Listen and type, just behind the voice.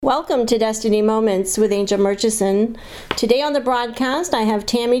Welcome to Destiny Moments with Angel Murchison. Today on the broadcast, I have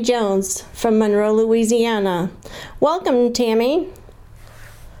Tammy Jones from Monroe, Louisiana. Welcome, Tammy.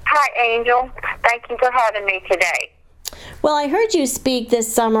 Hi, Angel. Thank you for having me today. Well, I heard you speak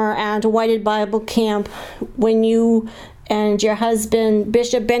this summer at Whited Bible Camp when you and your husband,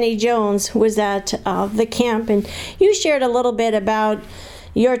 Bishop Benny Jones, was at the camp, and you shared a little bit about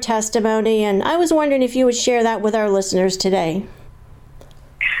your testimony, and I was wondering if you would share that with our listeners today.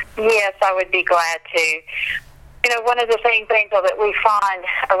 Yes, I would be glad to. You know, one of the things, Angel, that we find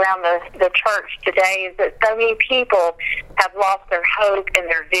around the church today is that so many people have lost their hope and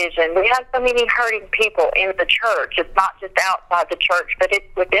their vision. We have so many hurting people in the church. It's not just outside the church, but it's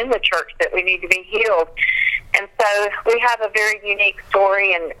within the church that we need to be healed. And so we have a very unique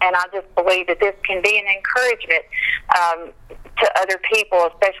story, and I just believe that this can be an encouragement to other people,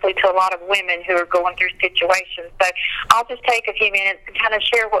 especially to a lot of women who are going through situations. So I'll just take a few minutes to kind of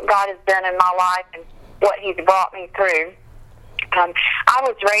share what God has done in my life and what He's brought me through. I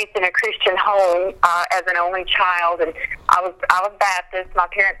was raised in a Christian home as an only child, and I was Baptist. My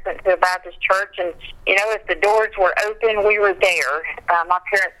parents went to a Baptist church, and you know, if the doors were open, we were there. My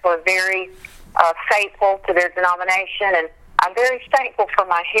parents were very faithful to their denomination, and I'm very thankful for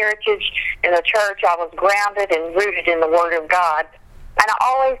my heritage in the church. I was grounded and rooted in the Word of God. And I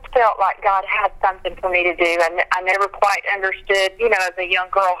always felt like God had something for me to do. I never quite understood, you know, as a young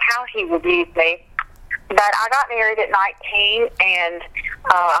girl, how He would use me. But I got married at 19, and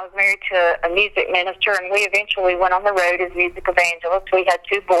I was married to a music minister, and we eventually went on the road as music evangelists. We had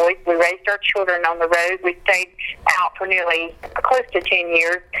 2 boys. We raised our children on the road. We stayed out for nearly close to 10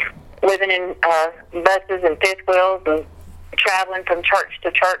 years, living in buses and fifth wheels and traveling from church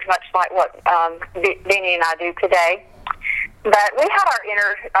to church, much like what Benny and I do today. But we had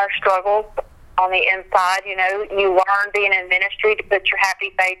our struggles on the inside. You know, you learn being in ministry to put your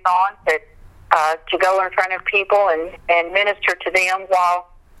happy face on, to go in front of people and minister to them while,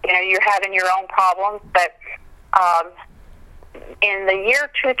 you know, you're having your own problems. But in the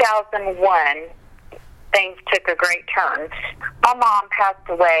year 2001, things took a great turn. My mom passed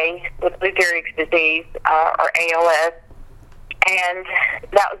away with Lou Gehrig's disease, or ALS, and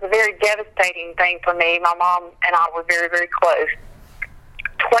that was a very devastating thing for me. My mom and I were very, very close.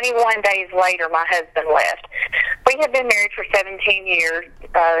 21 days later, my husband left. We had been married for 17 years,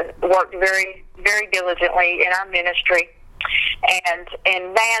 worked very, very diligently in our ministry, and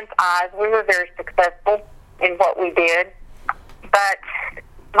in man's eyes, we were very successful in what we did, but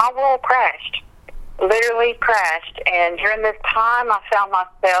my world crashed. Literally crashed, and during this time I found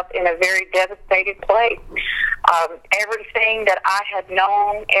myself in a very devastated place. Everything that I had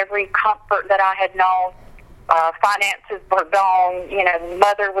known, every comfort that I had known, finances were gone, you know,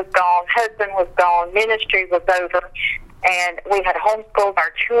 mother was gone, husband was gone, ministry was over, and we had homeschooled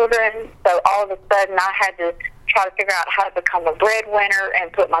our children, so all of a sudden I had to try to figure out how to become a breadwinner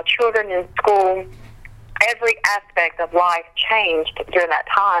and put my children in school. Every aspect of life changed during that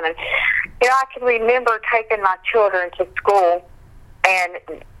time. And, you know, I can remember taking my children to school, and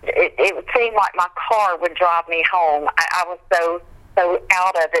it would seem like my car would drive me home. I was so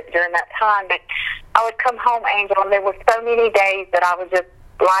out of it during that time. But I would come home, Angel, and there were so many days that I would just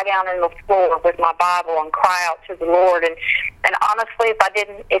lie down on the floor with my Bible and cry out to the Lord. And honestly, if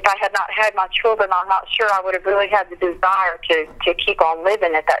I had not had my children, I'm not sure I would have really had the desire to keep on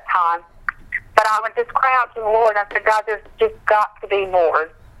living at that time. But I would just cry out to the Lord. I said, God, there's just got to be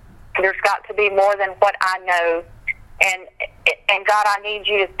more. There's got to be more than what I know. And God, I need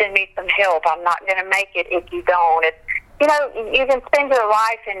you to send me some help. I'm not going to make it if you don't. You know, you can spend your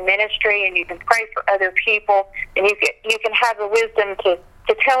life in ministry, and you can pray for other people, and you can have the wisdom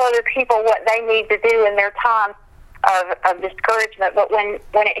to tell other people what they need to do in their time of discouragement. But when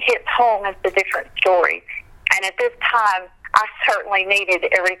it hits home, it's a different story. And at this time, I certainly needed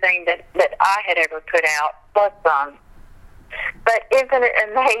everything that I had ever put out, plus some. But isn't it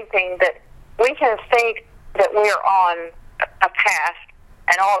amazing that we can think that we're on a path,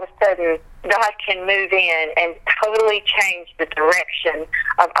 and all of a sudden God can move in and totally change the direction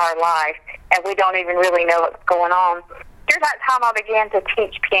of our life, and we don't even really know what's going on. During that time, I began to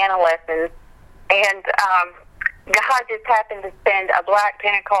teach piano lessons, and God just happened to send a black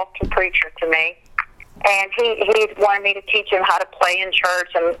Pentecostal preacher to me. And he wanted me to teach him how to play in church,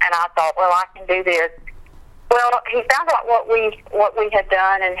 and I thought, well, I can do this. Well, he found out what we had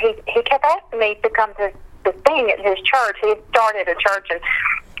done, and he kept asking me to come to sing at his church. He had started a church, and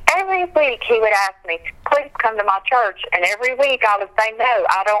every week he would ask me, please come to my church. And every week I would say, no,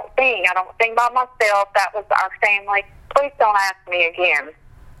 I don't sing. I don't sing by myself. That was our family. Please don't ask me again.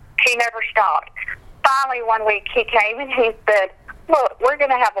 He never stopped. Finally, one week he came and he said, look, we're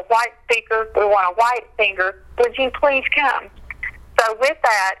going to have a white speaker. We want a white singer. Would you please come? So with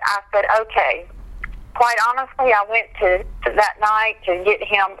that, I said, okay. Quite honestly, I went to that night to get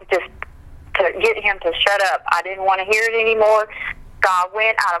him to shut up. I didn't want to hear it anymore, so I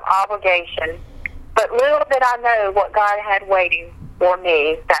went out of obligation. But little did I know what God had waiting for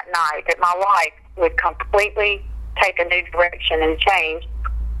me that night, that my life would completely take a new direction and change.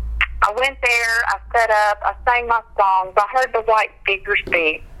 I went there, I set up, I sang my songs, I heard the white speaker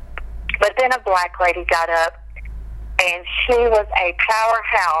speak, but then a black lady got up, and she was a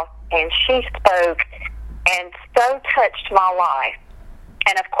powerhouse, and she spoke and so touched my life.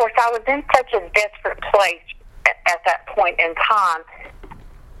 And of course, I was in such a desperate place at that point in time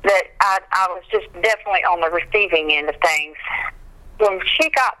that I was just definitely on the receiving end of things. When she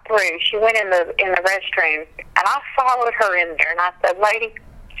got through, she went in the restroom, and I followed her in there, and I said, lady,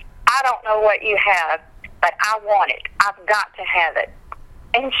 I don't know what you have, but I want it. I've got to have it.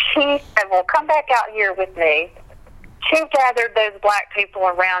 And she said, well, come back out here with me. She gathered those black people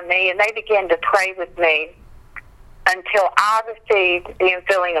around me, and they began to pray with me until I received the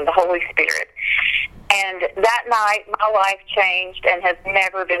infilling of the Holy Spirit. And that night, my life changed and has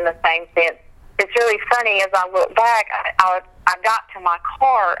never been the same since. It's really funny, as I look back, I got to my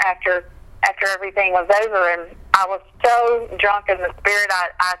car after everything was over, and I was so drunk in the Spirit,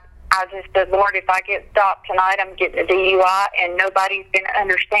 I just said, Lord, if I get stopped tonight, I'm getting a DUI, and nobody's going to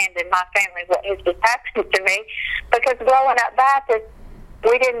understand in my family what has just happened to me. Because growing up Baptist,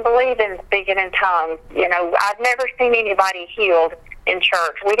 we didn't believe in speaking in tongues. You know, I've never seen anybody healed in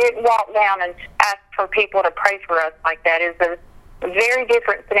church. We didn't walk down and ask for people to pray for us like that. It's a very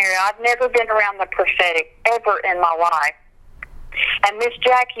different scenario. I've never been around the prophetic ever in my life. And Miss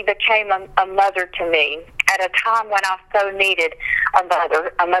Jackie became a mother to me at a time when I so needed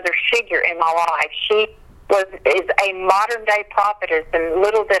a mother figure in my life. She is a modern day prophetess, and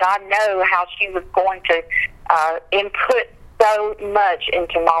little did I know how she was going to input so much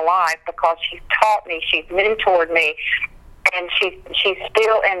into my life, because she's taught me, she's mentored me, and she's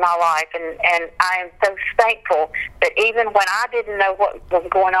still in my life. And I am so thankful that even when I didn't know what was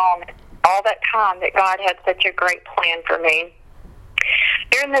going on all that time, that God had such a great plan for me.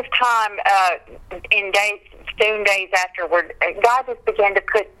 During this time, soon days afterward, God just began to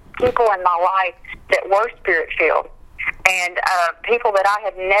put people in my life that were Spirit-filled, and people that I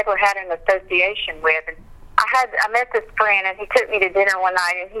had never had an association with. And I met this friend, and he took me to dinner one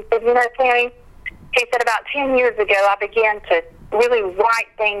night, and he said, you know, Tammy, he said, about 10 years ago, I began to really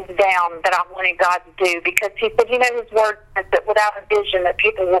write things down that I wanted God to do, because he said, you know, his word says that without a vision that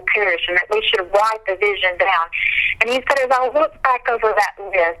people will perish, and that we should write the vision down. And he said, as I look back over that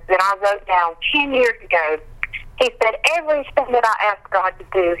list that I wrote down 10 years ago, he said, everything that I asked God to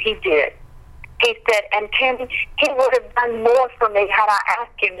do, he did. He said, and Tammy, he would have done more for me had I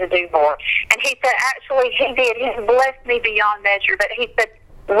asked him to do more. And he said, actually, he did. He blessed me beyond measure. But he said,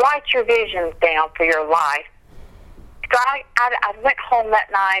 write your visions down for your life. So I went home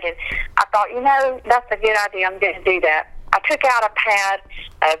that night, and I thought, you know, that's a good idea. I'm going to do that. I took out a pad,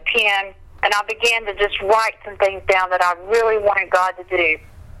 a pen, and I began to just write some things down that I really wanted God to do.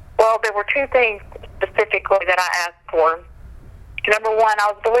 Well, there were two things specifically that I asked for. Number one,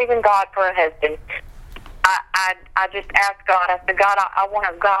 I was believing God for a husband. I just asked God, I said, God, I want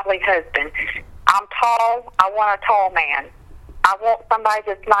a godly husband. I'm tall. I want a tall man. I want somebody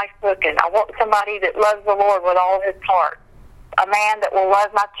that's nice looking. I want somebody that loves the Lord with all his heart. A man that will love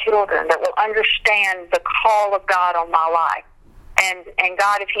my children, that will understand the call of God on my life. And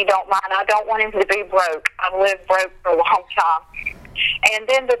God, if you don't mind, I don't want him to be broke. I've lived broke for a long time. And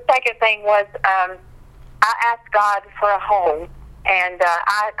then the second thing was, I asked God for a home. And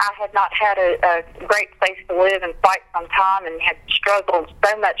I had not had a great place to live in quite some time, and had struggled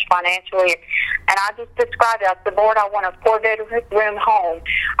so much financially. And I just described it. I said, Lord, I want a 4-bedroom home.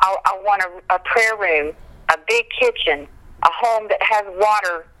 I want a prayer room, a big kitchen, a home that has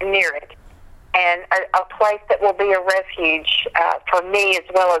water near it, and a place that will be a refuge for me, as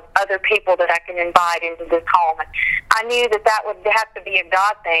well as other people that I can invite into this home. And I knew that would have to be a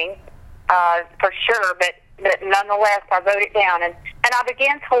God thing for sure, but nonetheless, I wrote it down. And I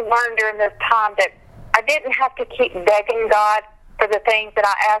began to learn during this time that I didn't have to keep begging God for the things that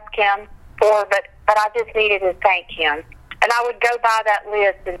I asked him for, but I just needed to thank him. And I would go by that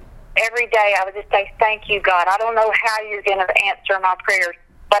list, and every day I would just say, thank you, God. I don't know how you're going to answer my prayers,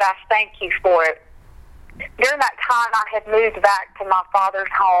 but I thank you for it. During that time, I had moved back to my father's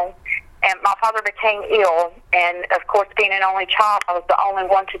home, and my father became ill, and of course, being an only child, I was the only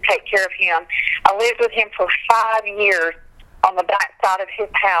one to take care of him. I lived with him for 5 years on the back side of his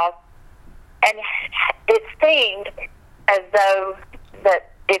house, and it seemed as though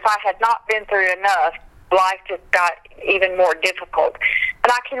that if I had not been through enough, life just got even more difficult.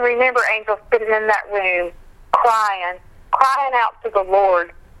 And I can remember Angel sitting in that room crying out to the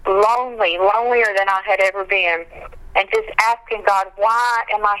Lord, lonelier than I had ever been, and just asking God, why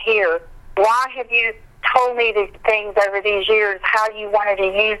am I here? Why have you told me these things over these years, how you wanted to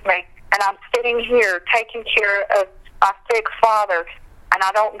use me? And I'm sitting here taking care of my sick father, and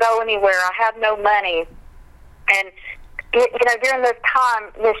I don't go anywhere. I have no money. And, during this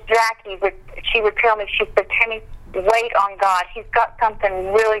time, Miss Jackie, she would tell me, she said, Tammy, wait on God. He's got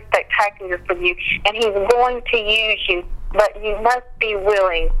something really spectacular for you, and he's going to use you, but you must be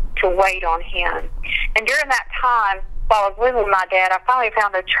willing to wait on him. And during that time, while I was living with my dad, I finally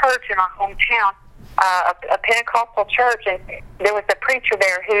found a church in our hometown, a Pentecostal church, and there was a preacher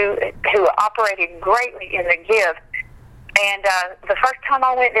there who operated greatly in the gift. And the first time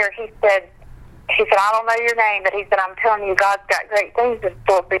I went there, he said, I don't know your name, but he said, I'm telling you, God's got great things in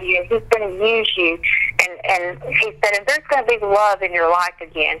store for you, and he's going to use you. And he said, and there's going to be love in your life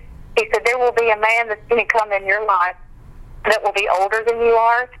again. He said, there will be a man that's going to come in your life that will be older than you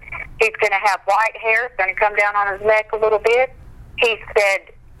are. He's going to have white hair. It's going to come down on his neck a little bit. He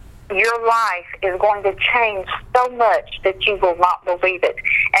said, your life is going to change so much that you will not believe it.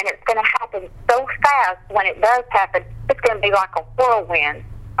 And it's going to happen so fast. When it does happen, it's going to be like a whirlwind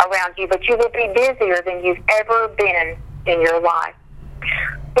around you, but you will be busier than you've ever been in your life.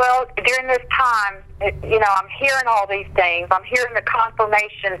 Well, during this time, I'm hearing all these things. I'm hearing the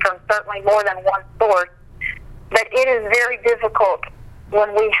confirmation from certainly more than one source, but it is very difficult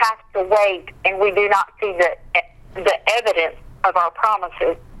when we have to wait and we do not see the evidence of our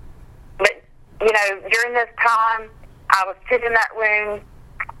promises. But, during this time, I was sitting in that room,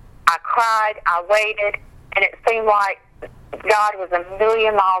 I cried, I waited, and it seemed like God was a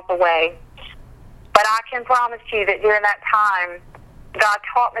million miles away. But I can promise you that during that time, God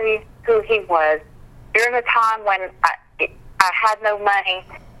taught me who he was. During the time when I had no money,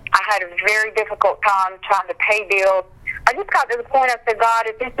 I had a very difficult time trying to pay bills. I just got to the point, I said, God,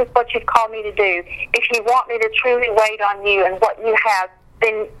 if this is what you've called me to do, if you want me to truly wait on you and what you have,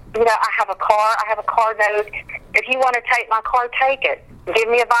 then, I have a car, I have a car note. If you want to take my car, take it. Give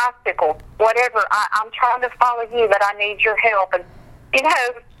me a bicycle, whatever. I'm trying to follow you, but I need your help. And,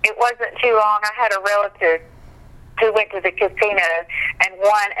 it wasn't too long. I had a relative who went to the casino and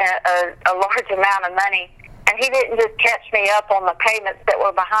won a large amount of money. And he didn't just catch me up on the payments that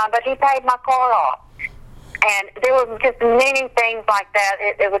were behind, but he paid my car off. And there were just many things like that.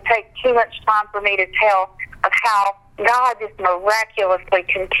 It would take too much time for me to tell of how God just miraculously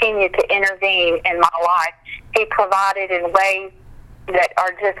continued to intervene in my life. He provided in ways that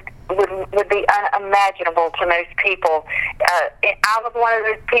are just would be unimaginable to most people. I was one of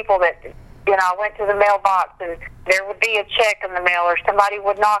those people that, I went to the mailbox and there would be a check in the mail, or somebody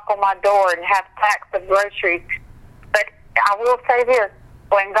would knock on my door and have packs of groceries. But I will say this,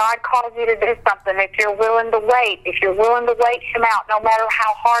 when God calls you to do something, if you're willing to wait, him out, no matter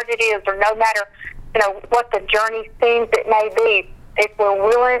how hard it is, or no matter, what the journey seems it may be, if we're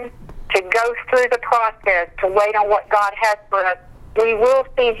willing to go through the process, to wait on what God has for us, we will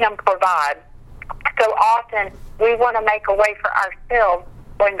see him provide. So often, we want to make a way for ourselves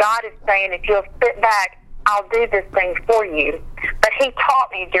when God is saying, if you'll sit back, I'll do this thing for you. But he taught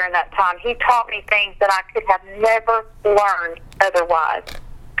me during that time. He taught me things that I could have never learned otherwise.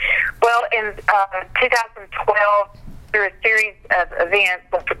 Well, in 2012, through a series of events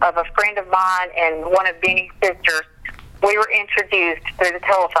of a friend of mine and one of Benny's sisters, we were introduced through the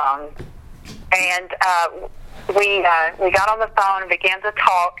telephone. And we got on the phone and began to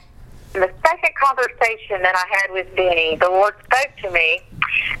talk. And the second conversation that I had with Benny, the Lord spoke to me,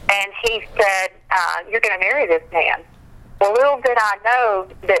 and he said, you're going to marry this man. Well, little did I know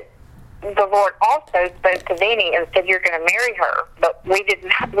that the Lord also spoke to Benny and said, you're going to marry her. But we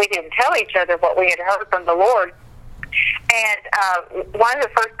didn't tell each other what we had heard from the Lord. And one of the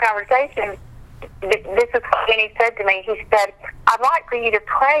first conversations, this is what Benny said to me. He said, I'd like for you to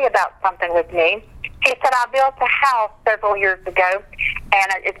pray about something with me. He said, I built a house several years ago,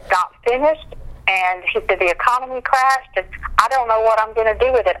 and it's not finished. And he said, the economy crashed, and I don't know what I'm going to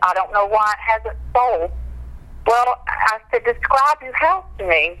do with it. I don't know why it hasn't sold. Well, I said, describe your house to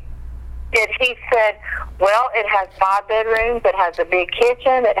me. And he said, well, it has 5 bedrooms, it has a big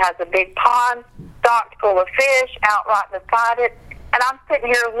kitchen, it has a big pond, stocked full of fish out right beside it. And I'm sitting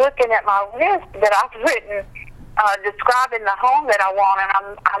here looking at my list that I've written, describing the home that I want,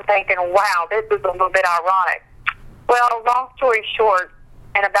 and I'm thinking, wow, this is a little bit ironic. Well, long story short,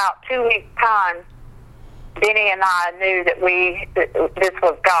 in about 2 weeks' time, Benny and I knew that this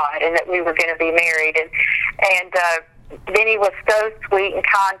was God and that we were going to be married. And Benny was so sweet and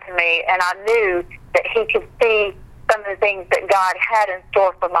kind to me, and I knew that he could see some of the things that God had in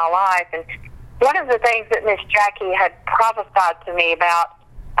store for my life. And one of the things that Miss Jackie had prophesied to me about,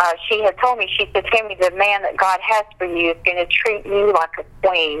 she had told me, she said, Tammy, the man that God has for you is going to treat you like a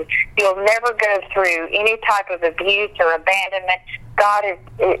queen. You'll never go through any type of abuse or abandonment. God is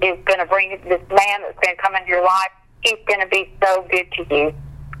going to bring this man that's going to come into your life. He's going to be so good to you.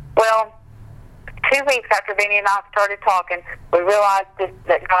 Well, 2 weeks after Benny and I started talking, we realized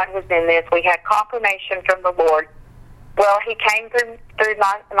that God was in this. We had confirmation from the Lord. Well, he came through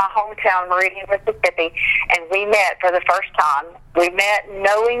my hometown, Meridian, Mississippi, and we met for the first time. We met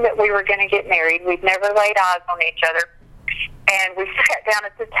knowing that we were going to get married. We'd never laid eyes on each other. And we sat down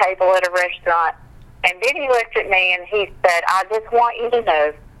at the table at a restaurant, and Benny looked at me and he said, I just want you to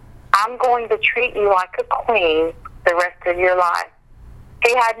know, I'm going to treat you like a queen the rest of your life.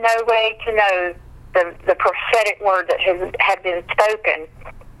 He had no way to know the prophetic word that had been spoken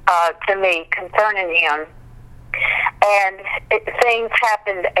to me concerning him. And things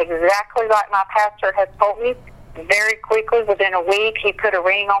happened exactly like my pastor had told me. Very quickly, within a week, he put a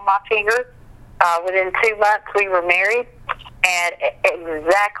ring on my finger. Within 2 months, we were married. And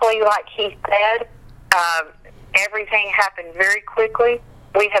exactly like he said, everything happened very quickly.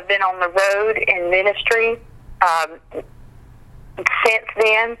 We have been on the road in ministry since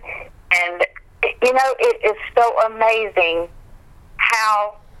then. And, you know, it is so amazing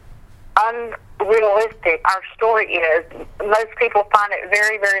how unrealistic our story is. Most people find it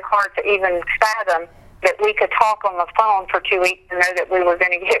very, very hard to even fathom that we could talk on the phone for 2 weeks and know that we were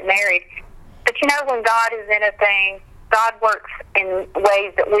going to get married. But you know, when God is in a thing, God works in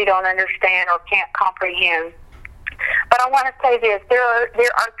ways that we don't understand or can't comprehend. But I want to say this: there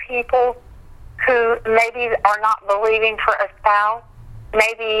are people who maybe are not believing for a spouse.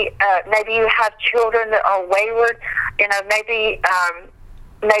 Maybe you have children that are wayward. You know, maybe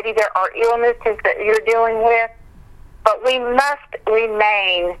there are illnesses that you're dealing with. But we must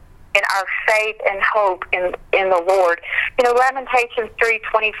remain in our faith and hope in the Lord. You know, Lamentations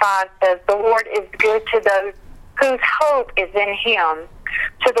 3:25 says, "The Lord is good to those whose hope is in Him,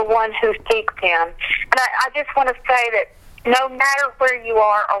 to the one who seeks Him." And I just want to say that no matter where you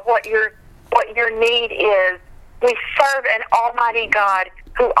are or what your need is, we serve an almighty God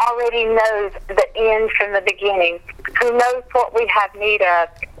who already knows the end from the beginning, who knows what we have need of.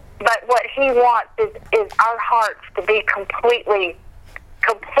 But what He wants is our hearts to be completely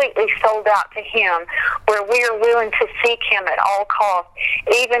sold out to Him, where we are willing to seek Him at all costs,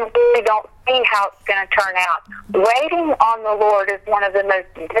 even if we don't see how it's going to turn out. Waiting on the Lord is one of the most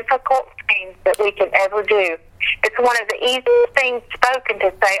difficult things that we can ever do. It's one of the easiest things spoken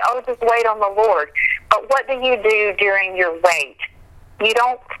to say, oh, just wait on the Lord. But what do you do during your wait? You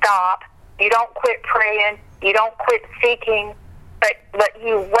don't stop. You don't quit praying. You don't quit seeking. But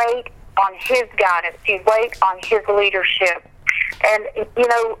you wait on His guidance. You wait on His leadership. And, you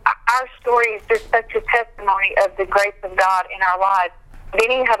know, our story is just such a testimony of the grace of God in our lives.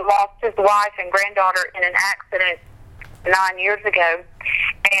 Benny had lost his wife and granddaughter in an accident 9 years ago.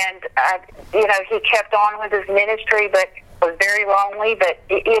 And, you know, he kept on with his ministry, but was very lonely. But,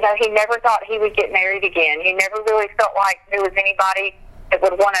 you know, he never thought he would get married again. He never really felt like there was anybody that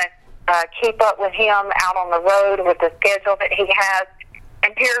would want to keep up with him out on the road with the schedule that he has.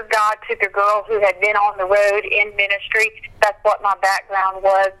 And here God took a girl who had been on the road in ministry. That's what my background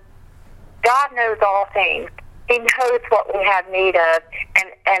was. God knows all things. He knows what we have need of.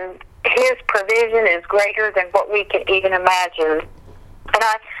 And His provision is greater than what we can even imagine. And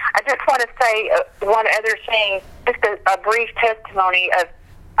I just want to say one other thing, just a brief testimony of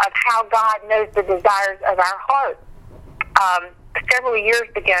how God knows the desires of our hearts. Several years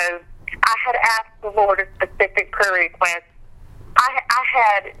ago, I had asked the Lord a specific prayer request. I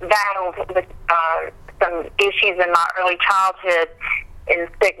had battled with some issues in my early childhood in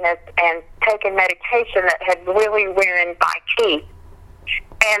sickness and taken medication that had really ruined my teeth.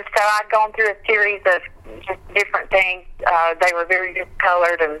 And so I'd gone through a series of just different things. They were very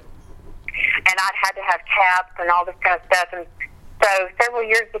discolored, and I'd had to have caps and all this kind of stuff. And so several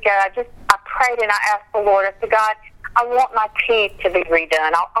years ago, I prayed and I asked the Lord, I said, God, I want my teeth to be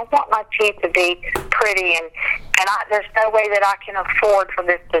redone. I want my teeth to be pretty, and there's no way that I can afford for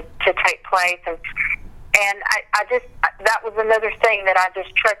this to take place. And that was another thing that I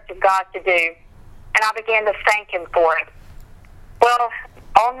just trusted God to do, and I began to thank Him for it. Well,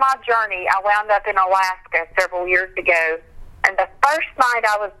 on my journey, I wound up in Alaska several years ago, and the first night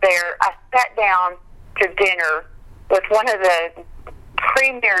I was there, I sat down to dinner with one of the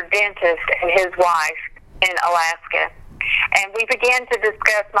premier dentists and his wife in Alaska. And we began to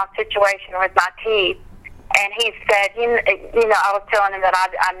discuss my situation with my teeth. And he said, I was telling him that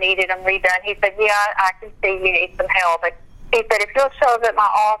I needed them redone. He said, yeah, I can see you need some help. But he said, if you'll show up at my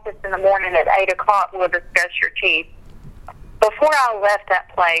office in the morning at 8 o'clock, we'll discuss your teeth. Before I left that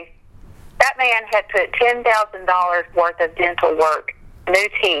place, that man had put $10,000 worth of dental work, new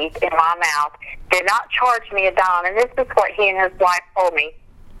teeth, in my mouth, did not charge me a dime. And this is what he and his wife told me.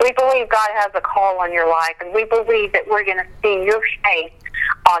 We believe God has a call on your life, and we believe that we're going to see your face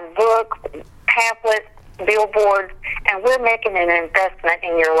on books, pamphlets, billboards, and we're making an investment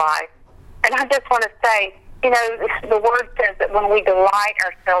in your life. And I just want to say, the Word says that when we delight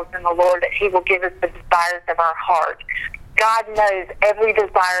ourselves in the Lord, that He will give us the desires of our heart. God knows every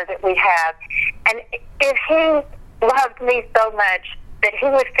desire that we have. And if He loved me so much that He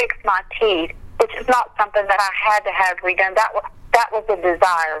would fix my teeth, which is not something that I had to have redone, that was a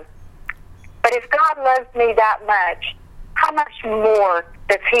desire. But if God loves me that much, how much more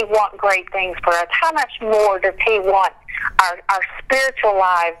does He want great things for us? How much more does He want our spiritual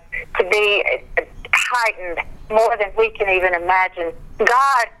lives to be heightened more than we can even imagine?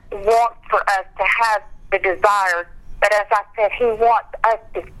 God wants for us to have the desire, but as I said, He wants us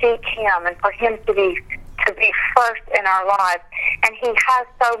to seek Him and for Him to be first in our lives. And He has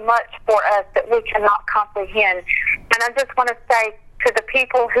so much for us that we cannot comprehend. And I just want to say to the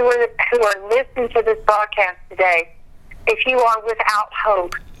people who are listening to this broadcast today, if you are without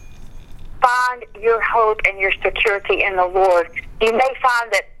hope, find your hope and your security in the Lord. You may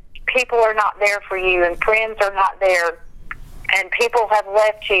find that people are not there for you and friends are not there and people have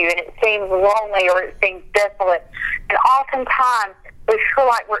left you and it seems lonely or it seems desolate. And oftentimes we feel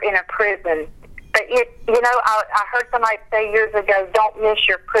like we're in a prison. But, I heard somebody say years ago, don't miss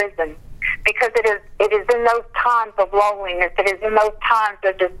your prison. Because it is in those times of loneliness, it is in those times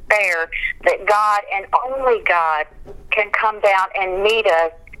of despair that God and only God can come down and meet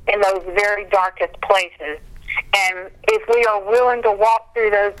us in those very darkest places. And if we are willing to walk through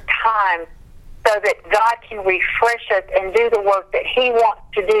those times so that God can refresh us and do the work that He wants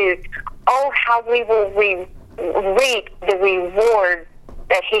to do, oh, how we will reap the reward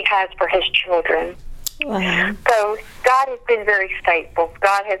that He has for His children. Wow. So God has been very faithful.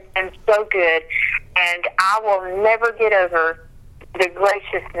 God has been so good, and I will never get over the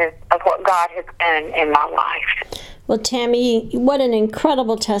graciousness of what God has done in my life. Well, Tammy, what an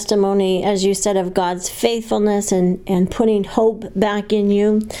incredible testimony, as you said, of God's faithfulness and putting hope back in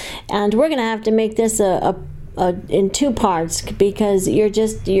you. And we're going to have to make this in two parts because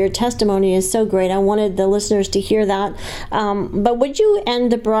your testimony is so great. I wanted the listeners to hear that. But would you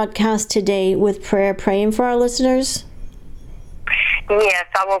end the broadcast today with prayer, praying for our listeners? Yes,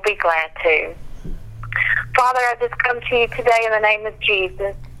 I will be glad to. Father, I just come to you today in the name of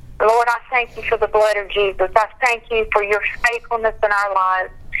Jesus. Lord, I thank you for the blood of Jesus. I thank you for your faithfulness in our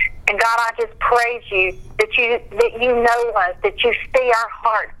lives. And God, I just praise you that you know us, that you see our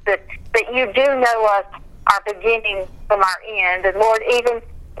hearts, that you do know us, our beginning from our end. And Lord, even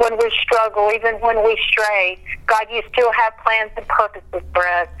when we struggle, even when we stray, God, you still have plans and purposes for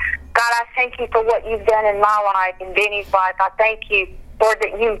us. God, I thank you for what you've done in my life, in Benny's life. I thank you, Lord,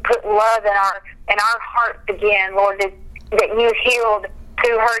 that you put love in our hearts again, Lord, that you healed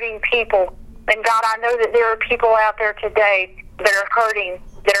two hurting people. And God, I know that there are people out there today that are hurting,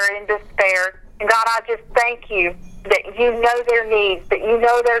 that are in despair. And God, I just thank you that you know their needs, that you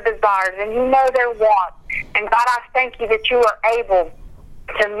know their desires, and you know their wants. And God, I thank you that you are able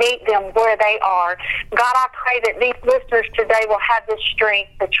to meet them where they are. God, I pray that these listeners today will have the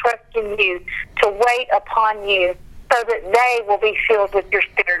strength to trust in you, to wait upon you, so that they will be filled with your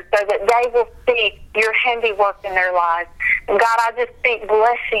Spirit, so that they will see your handiwork in their lives. And God, I just speak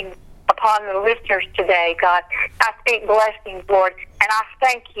blessings upon the listeners today, God. I speak blessings, Lord, and I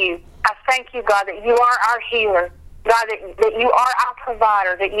thank you. I thank you, God, that you are our healer. God, that you are our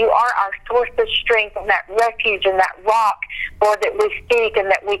provider, that you are our source of strength and that refuge and that rock, Lord, that we seek and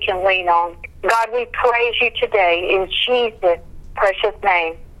that we can lean on. God, we praise you today in Jesus' precious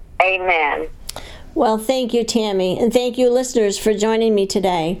name. Amen. Well, thank you, Tammy, and thank you, listeners, for joining me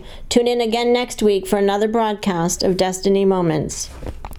today. Tune in again next week for another broadcast of Destiny Moments.